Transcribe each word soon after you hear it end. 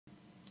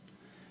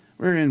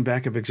We're in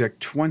Backup Exec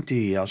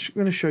 20. I'm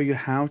going to show you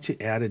how to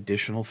add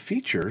additional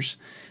features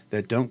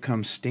that don't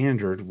come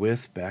standard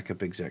with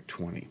Backup Exec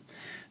 20.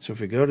 So if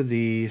we go to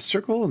the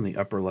circle in the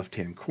upper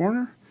left-hand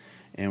corner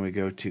and we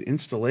go to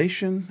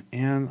Installation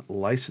and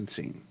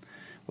Licensing,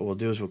 what we'll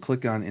do is we'll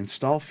click on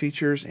Install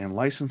Features and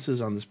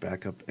Licenses on this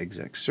Backup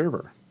Exec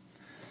server.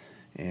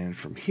 And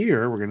from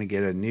here, we're going to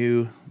get a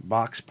new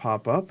box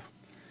pop up.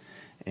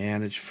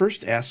 And it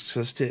first asks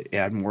us to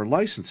add more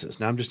licenses.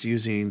 Now I'm just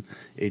using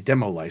a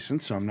demo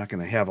license, so I'm not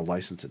going to have a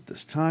license at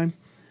this time.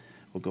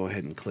 We'll go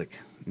ahead and click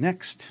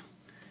Next.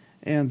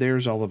 And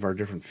there's all of our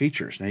different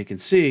features. Now you can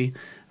see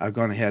I've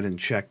gone ahead and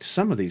checked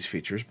some of these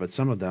features, but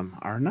some of them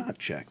are not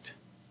checked.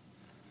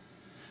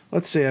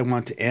 Let's say I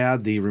want to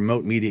add the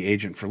remote media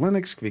agent for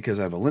Linux because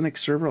I have a Linux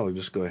server. I'll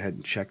just go ahead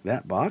and check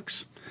that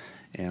box.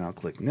 And I'll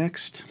click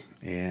Next.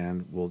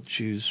 And we'll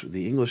choose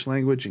the English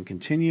language and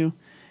continue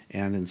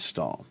and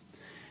install.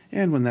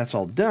 And when that's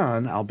all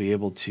done, I'll be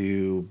able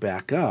to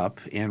back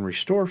up and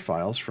restore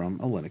files from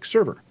a Linux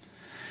server.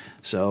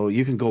 So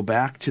you can go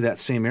back to that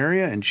same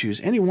area and choose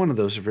any one of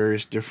those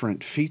various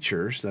different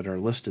features that are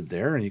listed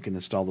there, and you can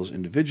install those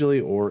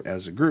individually or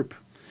as a group.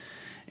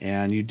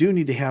 And you do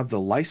need to have the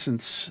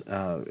license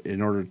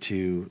in order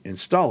to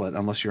install it,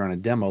 unless you're on a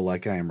demo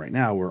like I am right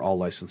now, where all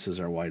licenses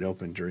are wide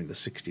open during the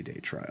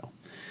 60-day trial.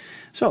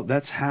 So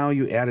that's how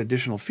you add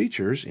additional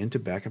features into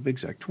Backup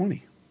Exec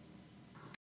 20.